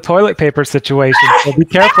 the toilet paper situation, so be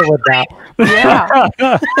careful with that. Yeah.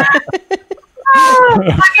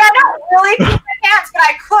 I don't really pee my pants, but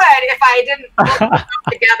I could if I didn't put them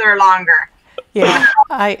together longer. Yeah,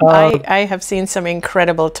 I have seen some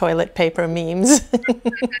incredible toilet paper memes.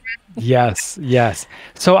 Yes.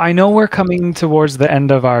 So I know we're coming towards the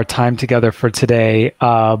end of our time together for today,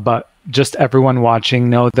 but just everyone watching,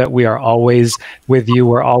 know that we are always with you.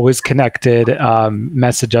 We're always connected.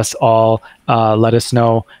 Message us all. Let us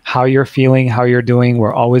know how you're feeling, how you're doing.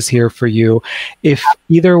 We're always here for you. If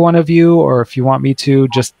either one of you, or if you want me to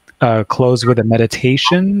just close with a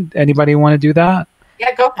meditation, anybody want to do that?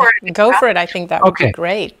 Yeah, go for it. Go for it. I think that would be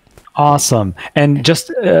great. Awesome. And just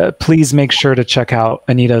please make sure to check out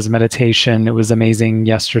Anita's meditation. It was amazing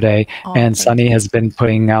yesterday. And Sunny has been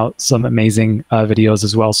putting out some amazing videos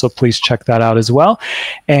as well. So please check that out as well.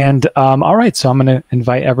 And all right, so I'm going to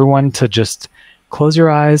invite everyone to just close your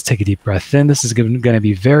eyes, take a deep breath in. This is going to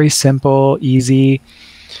be very simple, easy.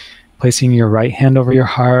 Placing your right hand over your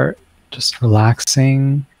heart, just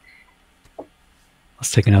relaxing.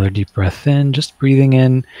 Let's take another deep breath in, just breathing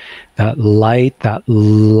in that light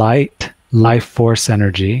life force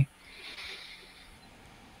energy.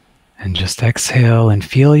 And just exhale and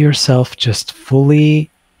feel yourself just fully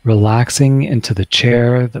relaxing into the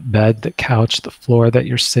chair, the bed, the couch, the floor that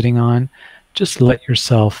you're sitting on. Just let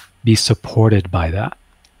yourself be supported by that.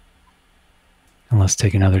 And let's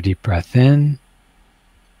take another deep breath in.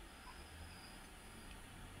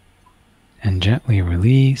 And gently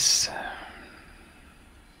release.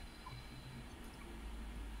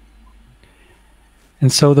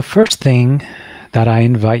 And so the first thing that I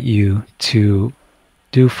invite you to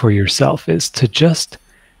do for yourself is to just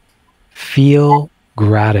feel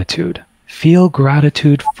gratitude. Feel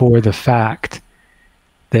gratitude for the fact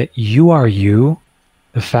that you are you,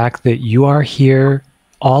 the fact that you are here,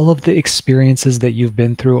 all of the experiences that you've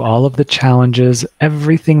been through, all of the challenges,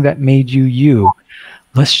 everything that made you you.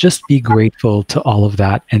 Let's just be grateful to all of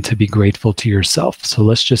that and to be grateful to yourself. So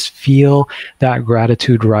let's just feel that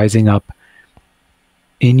gratitude rising up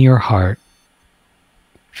in your heart,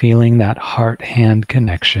 feeling that heart-hand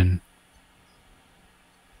connection,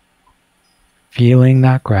 feeling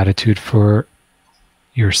that gratitude for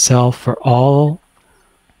yourself, for all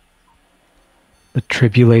the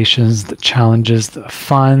tribulations, the challenges, the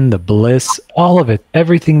fun, the bliss, all of it,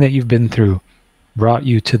 everything that you've been through brought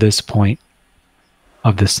you to this point.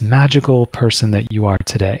 of this magical person that you are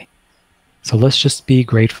today. So let's just be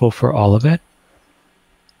grateful for all of it.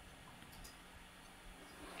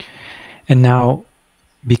 And now,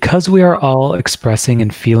 because we are all expressing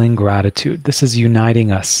and feeling gratitude, this is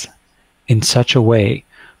uniting us in such a way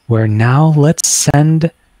where now let's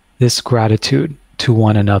send this gratitude to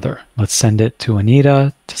one another. Let's send it to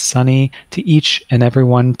Anita, to Sunny, to each and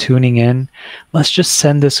everyone tuning in. Let's just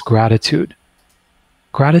send this gratitude.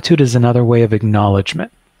 Gratitude is another way of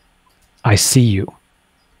acknowledgement. I see you.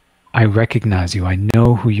 I recognize you. I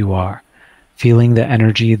know who you are. Feeling the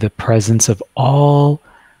energy, the presence of all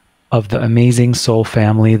of the amazing soul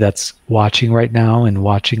family that's watching right now and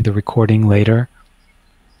watching the recording later.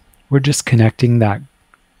 We're just connecting that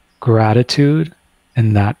gratitude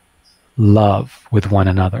and that love with one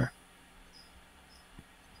another.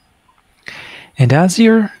 And as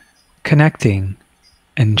you're connecting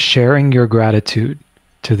and sharing your gratitude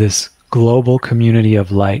to this global community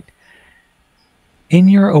of light, in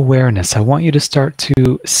your awareness, I want you to start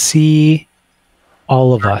to see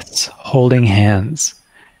all of us holding hands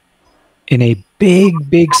in a big,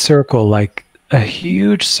 big circle, like a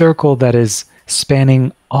huge circle that is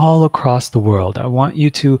spanning all across the world. I want you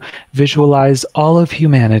to visualize all of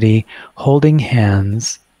humanity holding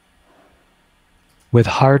hands with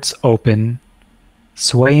hearts open,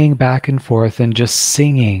 swaying back and forth and just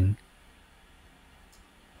singing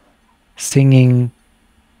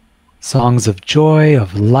songs of joy,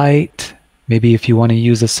 of light. Maybe if you want to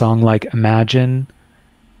use a song like Imagine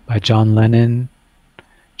by John Lennon,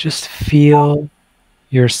 just feel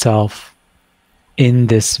yourself in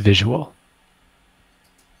this visual.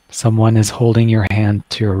 Someone is holding your hand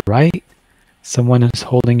to your right. Someone is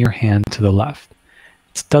holding your hand to the left.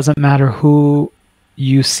 It doesn't matter who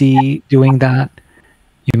you see doing that.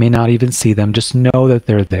 You may not even see them. Just know that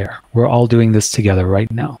they're there. We're all doing this together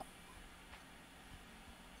right now.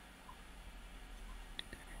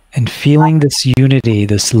 And feeling this unity,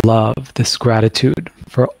 this love, this gratitude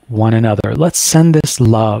for one another. Let's send this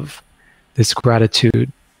love, this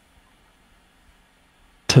gratitude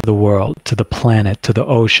to the world, to the planet, to the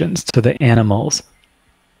oceans, to the animals,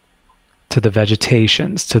 to the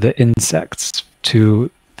vegetations, to the insects,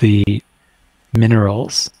 to the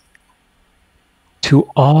minerals, to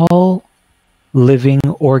all living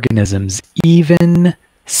organisms, even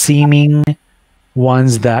seeming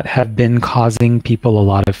ones that have been causing people a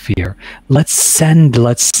lot of fear. Let's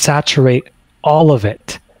saturate all of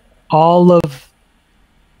it, all of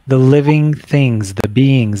the living things, the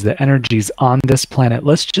beings, the energies on this planet.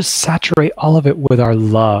 Let's just saturate all of it with our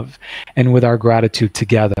love and with our gratitude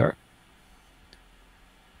together.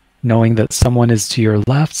 Knowing that someone is to your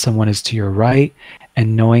left, someone is to your right,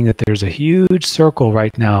 and knowing that there's a huge circle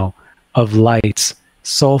right now of lights,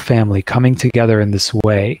 soul family coming together in this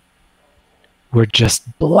way. We're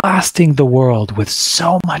just blasting the world with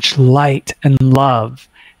so much light and love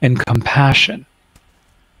and compassion.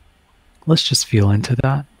 Let's just feel into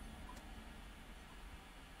that.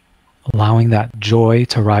 Allowing that joy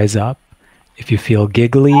to rise up. If you feel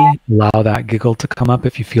giggly, allow that giggle to come up.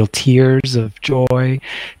 If you feel tears of joy,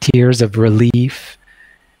 tears of relief,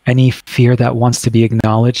 any fear that wants to be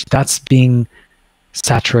acknowledged, that's being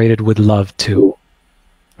saturated with love too.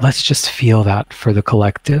 Let's just feel that for the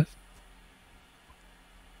collective.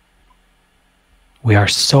 We are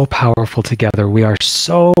so powerful together. We are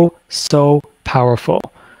so, so powerful.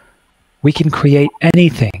 We can create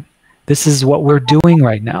anything. This is what we're doing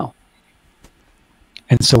right now.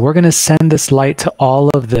 And so we're going to send this light to all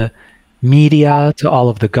of the media, to all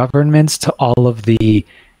of the governments, to all of the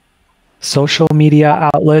social media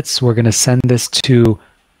outlets. We're going to send this to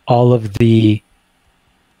all of the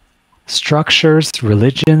structures,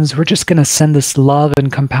 religions. We're just going to send this love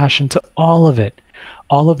and compassion to all of it.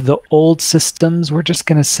 All of the old systems, we're just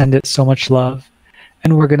going to send it so much love.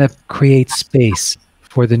 And we're going to create space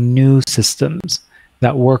for the new systems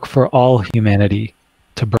that work for all humanity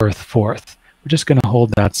to birth forth. We're just going to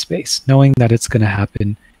hold that space, knowing that it's going to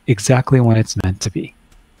happen exactly when it's meant to be.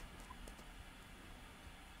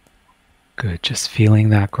 Good. Just feeling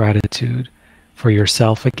that gratitude for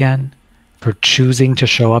yourself again, for choosing to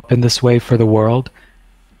show up in this way for the world.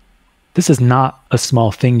 This is not a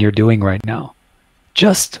small thing you're doing right now.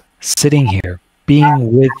 Just sitting here,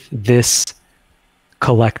 being with this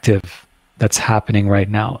collective that's happening right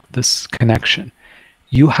now, this connection.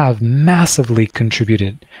 You have massively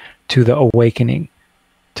contributed to the awakening,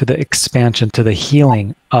 to the expansion, to the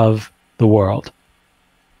healing of the world.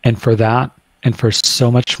 And for that, and for so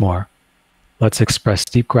much more, let's express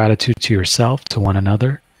deep gratitude to yourself, to one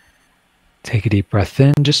another. Take a deep breath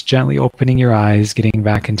in, just gently opening your eyes, getting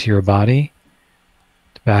back into your body,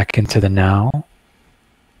 back into the now.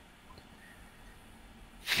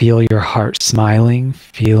 feel your heart smiling,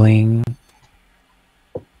 feeling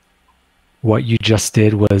what you just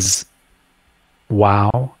did was,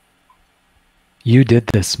 wow, you did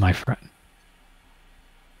this, my friend.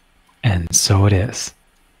 And so it is.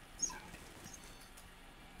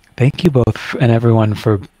 Thank you both and everyone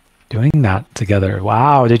for doing that together.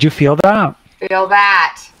 Wow, did you feel that? Feel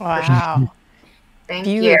that. Wow. Thank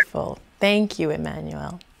you. Beautiful. Thank you,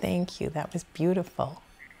 Emmanuel. Thank you. That was beautiful.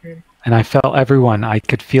 And I felt everyone. I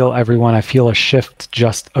could feel everyone. I feel a shift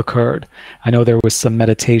just occurred. I know there was some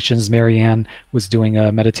meditations. Marianne was doing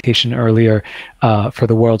a meditation earlier for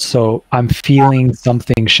the world. So I'm feeling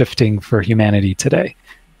something shifting for humanity today.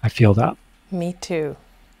 I feel that. Me too.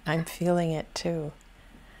 I'm feeling it too.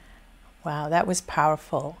 Wow, that was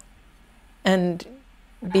powerful. And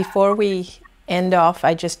before we end off,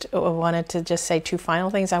 I just wanted to just say two final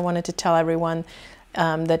things. I wanted to tell everyone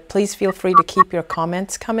that please feel free to keep your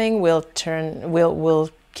comments coming. We'll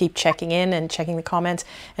keep checking in and checking the comments.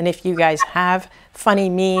 And if you guys have funny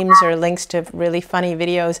memes or links to really funny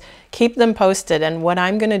videos, keep them posted. And what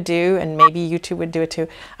I'm going to do, and maybe you two would do it too,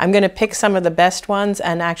 I'm going to pick some of the best ones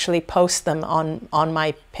and actually post them on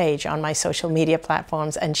my page, on my social media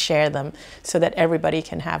platforms, and share them so that everybody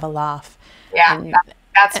can have a laugh. Yeah, and,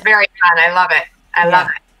 that's very fun. I love it. I love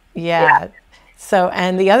it. Yeah. So,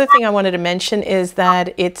 and the other thing I wanted to mention is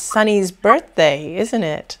that it's Sunny's birthday, isn't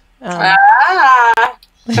it?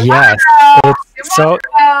 Yes.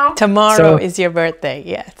 Tomorrow is your birthday,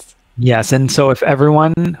 yes. Yes, and so if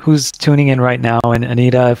everyone who's tuning in right now, and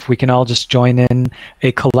Anita, if we can all just join in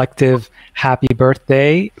a collective happy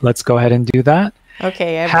birthday, let's go ahead and do that.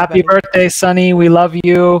 Okay, everybody. Happy birthday, Sunny. We love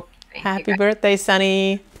you. Happy birthday,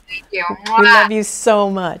 Sunny. Thank you. We love you so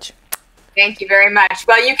much. Thank you very much.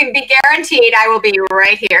 Well, you can be guaranteed I will be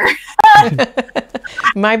right here.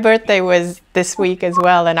 My birthday was this week as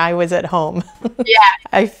well, and I was at home. Yeah.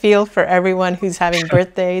 I feel for everyone who's having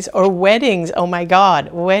birthdays or weddings. Oh my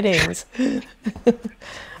God, weddings.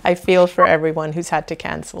 I feel for everyone who's had to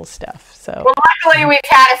cancel stuff. So. Well, luckily we've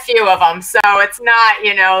had a few of them, so it's not,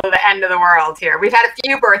 the end of the world here. We've had a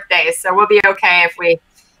few birthdays, so we'll be okay if we,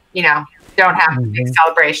 don't have a big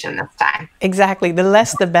celebration this time. Exactly. The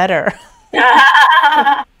less, the better.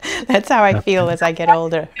 That's how I feel as I get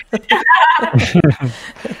older. Thank you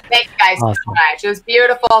guys so much. It was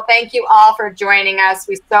beautiful. Thank you all for joining us.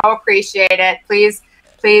 We so appreciate it. Please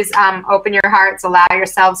open your hearts, allow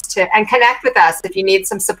yourselves to, and connect with us. If you need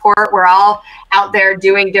some support, we're all out there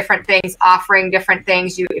doing different things, offering different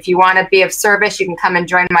things. If you want to be of service, you can come and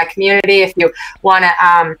join my community. If you want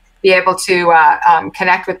to be able to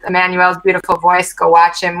connect with Emmanuel's beautiful voice, go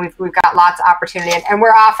watch him. We've got lots of opportunity, and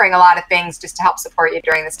we're offering a lot of things just to help support you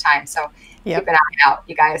during this time. So keep an eye out,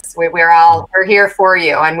 you guys. We're here for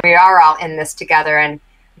you, and we are all in this together. And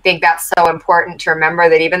I think that's so important to remember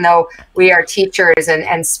that even though we are teachers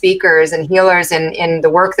and speakers and healers in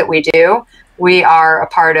the work that we do, we are a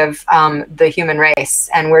part of the human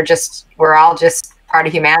race, and we're all just part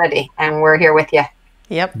of humanity, and we're here with you.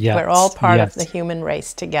 Yep, yes. We're all part of the human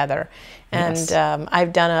race together. And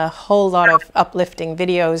I've done a whole lot of uplifting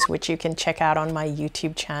videos, which you can check out on my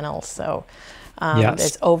YouTube channel. So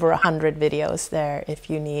there's over 100 videos there if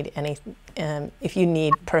you need if you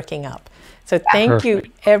need perking up. So thank you,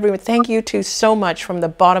 everyone. Thank you two so much from the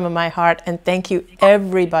bottom of my heart. And thank you,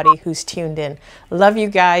 everybody who's tuned in. Love you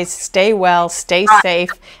guys. Stay well, stay safe,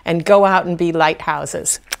 and go out and be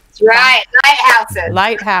lighthouses. That's right, lighthouses.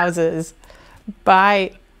 Lighthouses.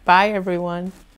 Bye. Bye, everyone.